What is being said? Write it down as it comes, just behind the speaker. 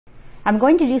I'm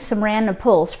going to do some random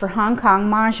pulls for Hong Kong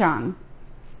Mahjong.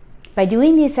 By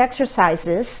doing these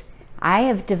exercises, I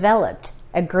have developed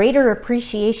a greater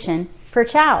appreciation for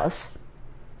chows.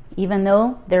 Even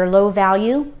though they're low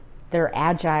value, they're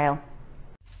agile.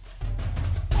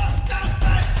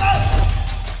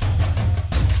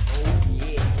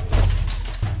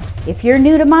 If you're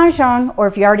new to Mahjong, or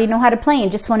if you already know how to play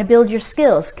and just want to build your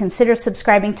skills, consider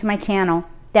subscribing to my channel.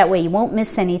 That way you won't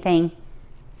miss anything.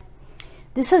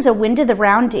 This is a wind of the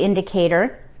round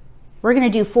indicator. We're going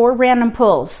to do 4 random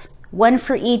pulls, one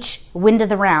for each wind of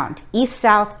the round, east,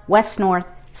 south, west, north,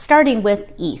 starting with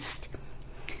east.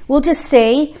 We'll just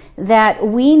say that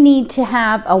we need to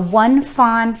have a 1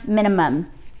 fawn minimum.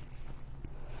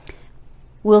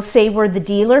 We'll say we're the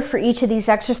dealer for each of these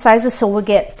exercises, so we'll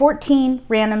get 14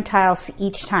 random tiles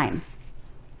each time.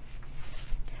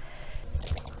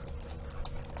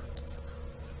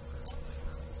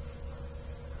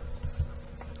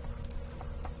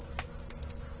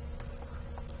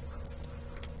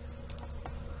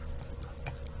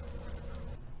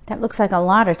 That looks like a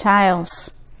lot of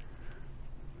tiles.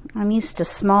 I'm used to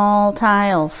small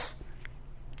tiles.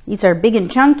 These are big and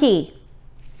chunky,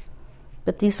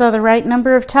 but these are the right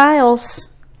number of tiles.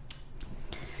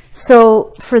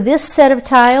 So for this set of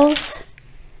tiles,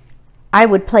 I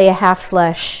would play a half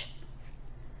flush.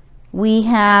 We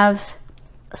have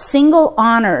single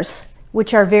honors,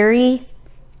 which are very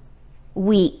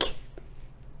weak.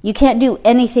 You can't do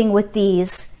anything with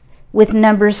these with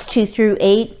numbers 2 through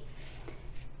 8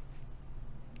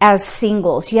 as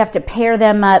singles. You have to pair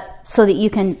them up so that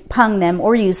you can pung them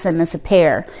or use them as a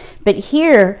pair. But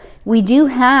here we do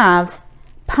have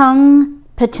pung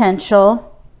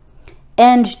potential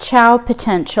and chow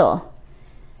potential.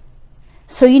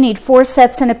 So you need 4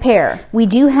 sets in a pair. We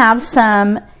do have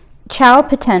some chow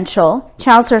potential.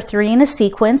 Chows are 3 in a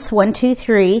sequence, 1, 2,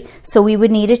 3. So we would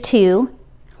need a 2.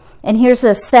 And here's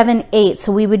a 7, 8,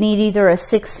 so we would need either a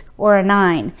 6 or a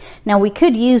 9. Now we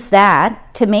could use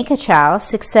that to make a chow,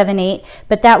 6, 7, 8,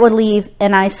 but that would leave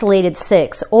an isolated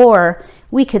 6. Or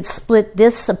we could split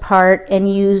this apart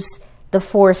and use the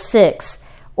 4, 6.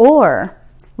 Or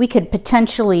we could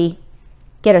potentially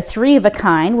get a 3 of a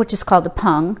kind, which is called a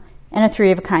pung, and a 3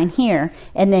 of a kind here,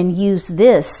 and then use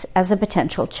this as a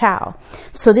potential chow.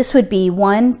 So this would be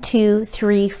 1, 2,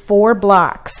 3, 4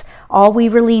 blocks. All we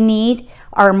really need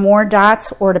are more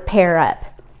dots or to pair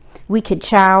up. We could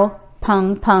chow,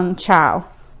 pung, pung, chow.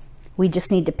 We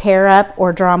just need to pair up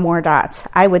or draw more dots.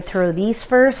 I would throw these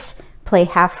first, play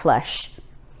half flush.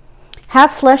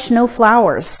 Half flush, no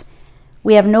flowers.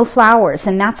 We have no flowers,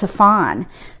 and that's a fawn.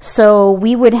 So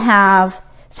we would have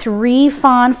 3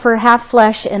 fawn for half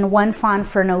flush and 1 fawn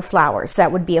for no flowers.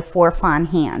 That would be a 4 fawn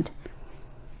hand.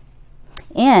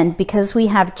 And because we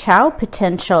have chow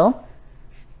potential,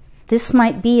 this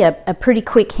might be a pretty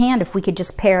quick hand if we could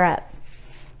just pair up.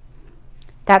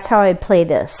 That's how I'd play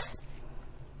this.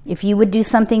 If you would do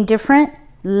something different,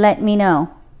 let me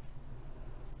know.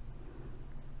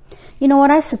 You know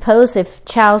what, I suppose if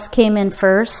chows came in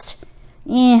first,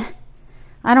 I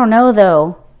don't know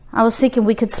though. I was thinking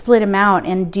we could split them out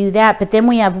and do that, but then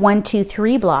we have 1, 2,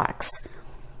 3 blocks.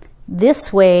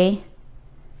 This way,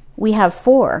 we have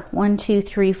 4. 1, 2,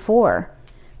 3, 4.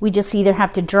 We just either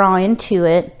have to draw into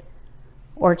it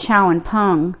or chow and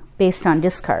pung based on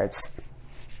discards.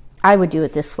 I would do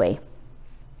it this way.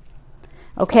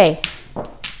 Okay.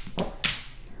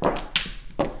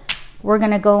 We're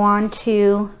going to go on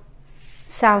to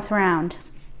south round.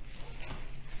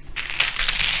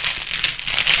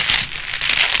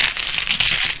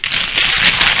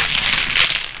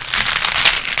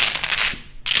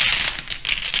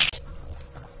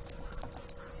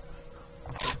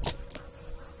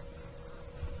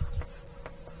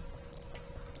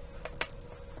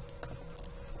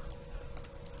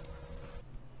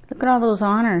 Look at all those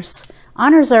honors.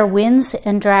 Honors are winds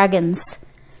and dragons.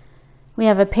 We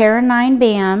have a pair of 9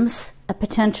 bams, a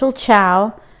potential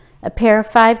chow, a pair of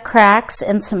 5 cracks,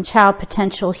 and some chow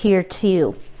potential here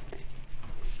too.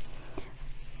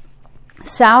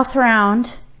 South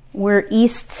round, we're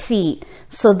east seat.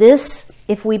 So this,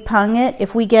 if we pung it,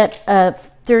 if we get a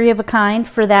 3 of a kind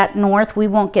for that north, we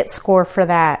won't get score for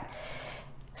that.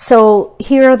 So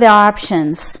here are the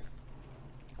options.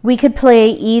 We could play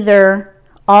either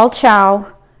all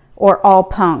chow or all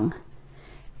pung.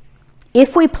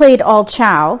 If we played all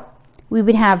chow, we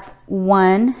would have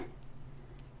 1,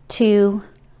 2,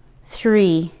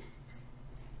 3.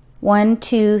 1,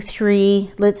 2,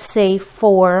 3, let's say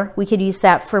 4. We could use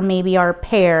that for maybe our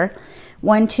pair.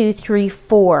 1, 2, 3,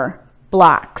 4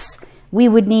 blocks. We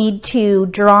would need to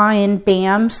draw in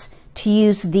bams to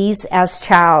use these as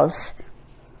chows.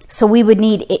 So we would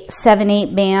need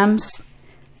 7/8 bams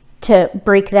to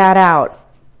break that out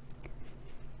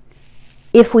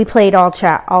if we played all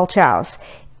chows.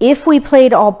 If we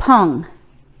played all pung,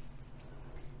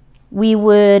 we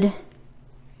would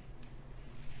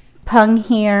pung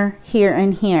here, here,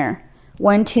 and here.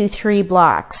 1, 2, 3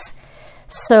 blocks.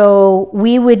 So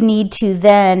we would need to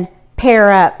then pair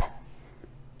up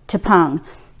to pung.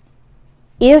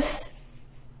 If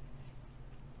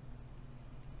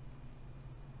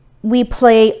we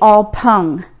play all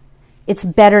pung, it's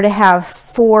better to have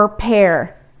 4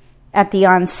 pair at the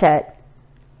onset.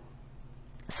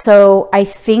 So I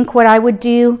think what I would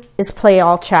do is play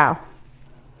all chow.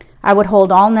 I would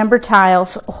hold all number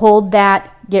tiles, hold that,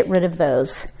 get rid of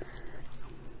those.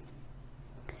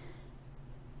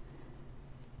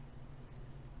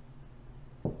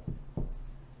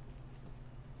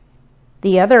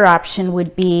 The other option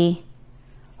would be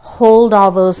hold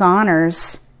all those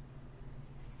honors,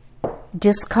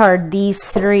 discard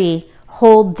these 3,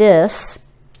 hold this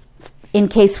in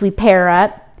case we pair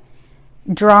up,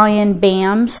 draw in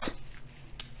bams,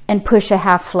 and push a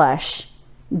half flush.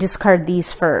 Discard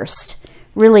these first.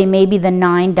 Really, maybe the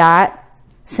 9 dot,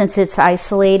 since it's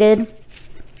isolated.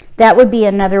 That would be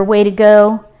another way to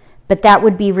go, but that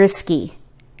would be risky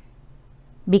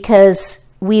because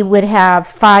we would have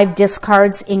 5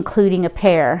 discards, including a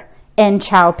pair, and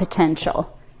chow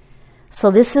potential. So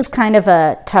this is kind of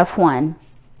a tough one.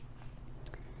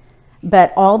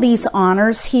 But all these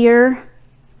honors here,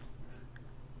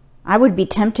 I would be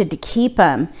tempted to keep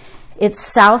them. It's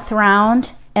south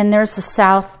round and there's a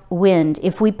south wind.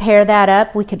 If we pair that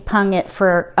up, we could pung it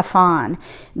for a fawn.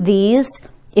 These,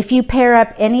 if you pair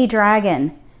up any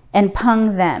dragon and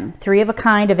pung them, 3 of a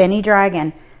kind of any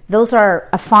dragon, those are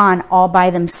a fawn all by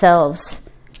themselves.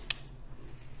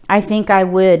 I think I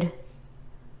would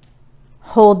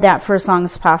hold that for as long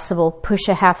as possible, push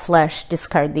a half flush,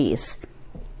 discard these.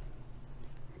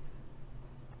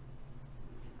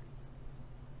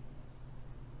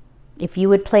 If you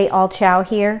would play all chow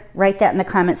here, write that in the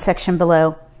comment section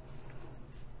below.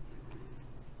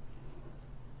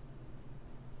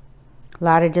 A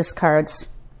lot of discards.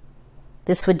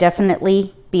 This would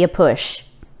definitely be a push.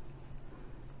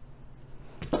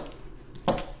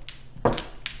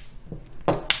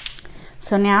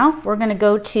 So now we're going to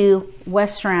go to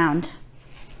west round.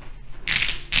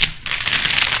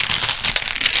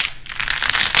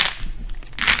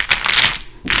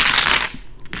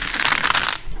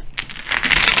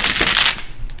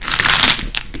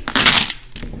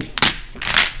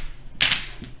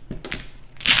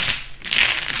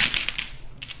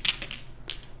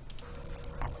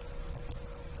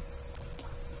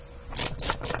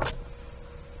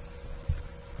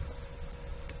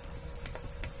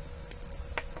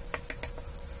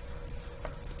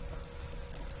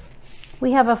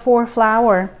 We have a 4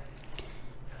 flower.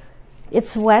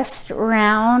 It's west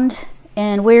round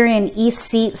and we're in east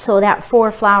seat, so that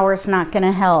 4 flower is not going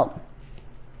to help.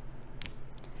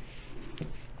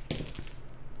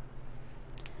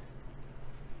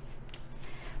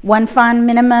 One fawn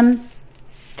minimum,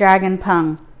 dragon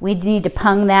pung. We need to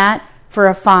pung that for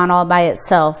a fawn all by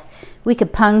itself. We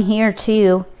could pung here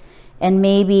too and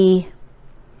maybe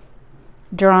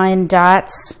draw in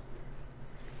dots.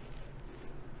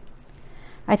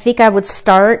 I think I would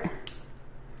start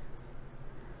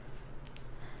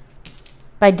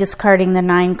by discarding the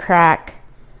 9 crack.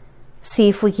 See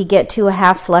if we could get to a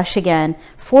half flush again.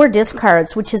 4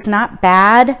 discards, which is not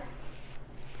bad.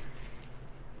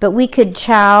 But we could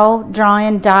chow, draw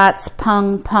in dots,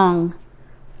 pung, pung.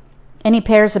 Any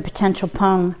pairs of potential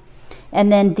pung.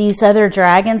 And then these other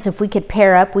dragons, if we could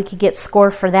pair up, we could get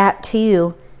score for that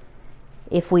too.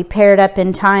 If we paired up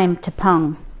in time to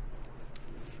pung.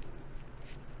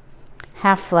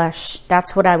 Half flush,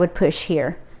 that's what I would push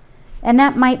here. And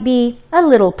that might be a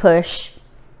little push.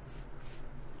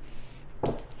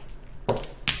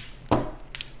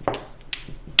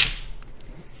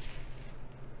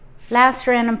 Last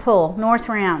random pull, north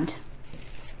round.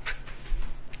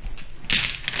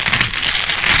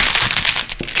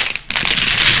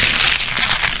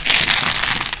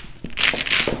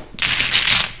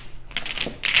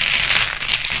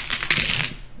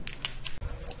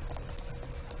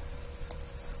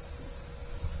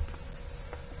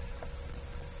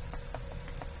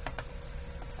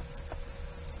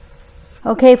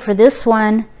 Okay, for this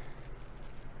one,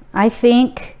 I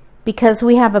think because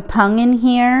we have a pung in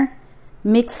here,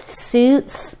 mixed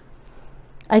suits,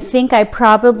 I think I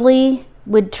probably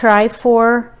would try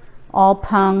for all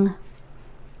pung.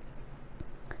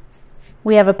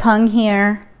 We have a pung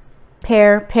here,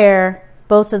 pair, pair.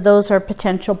 Both of those are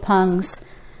potential pungs.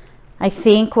 I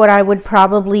think what I would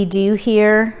probably do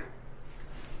here,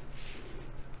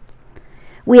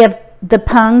 we have the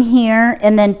pung here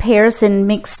and then pairs and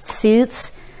mixed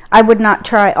suits. I would not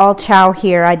try all chow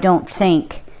here, I don't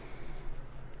think,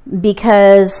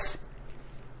 because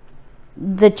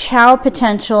the chow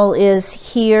potential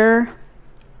is here,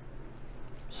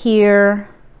 here,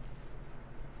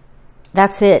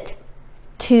 that's it,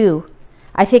 2.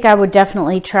 I think I would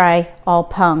definitely try all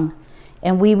pung,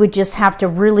 and we would just have to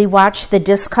really watch the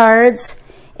discards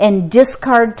and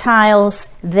discard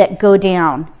tiles that go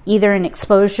down, either in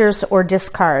exposures or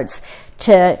discards,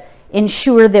 to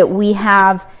ensure that we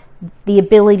have the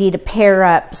ability to pair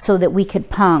up so that we could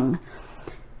pung.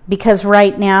 Because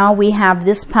right now we have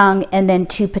this pung and then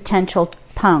 2 potential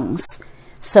pungs.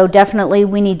 So definitely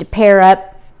we need to pair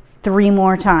up 3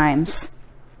 more times.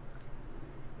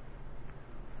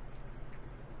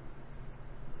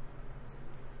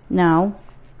 No,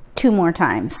 2 more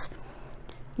times.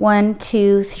 1,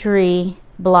 2, 3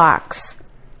 blocks.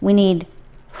 We need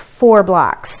 4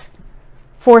 blocks.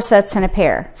 4 sets and a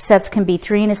pair. Sets can be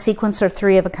 3 in a sequence or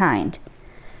 3 of a kind.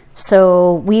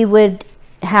 So we would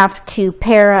have to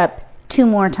pair up 2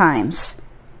 more times.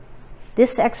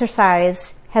 This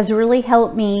exercise has really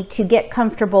helped me to get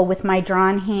comfortable with my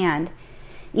drawn hand.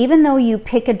 Even though you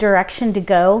pick a direction to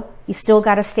go, you still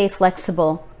got to stay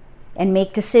flexible and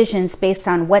make decisions based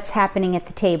on what's happening at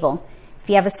the table. If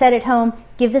you have a set at home,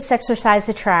 give this exercise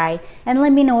a try and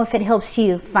let me know if it helps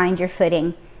you find your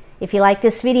footing. If you like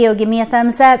this video, give me a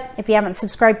thumbs up. If you haven't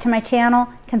subscribed to my channel,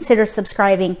 consider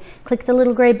subscribing. Click the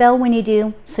little gray bell when you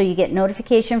do so you get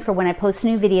notification for when I post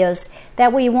new videos.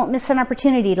 That way you won't miss an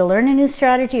opportunity to learn a new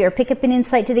strategy or pick up an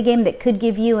insight to the game that could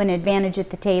give you an advantage at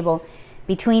the table.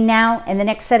 Between now and the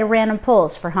next set of random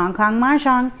pulls for Hong Kong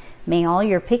Mahjong, may all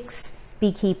your picks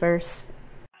be keepers.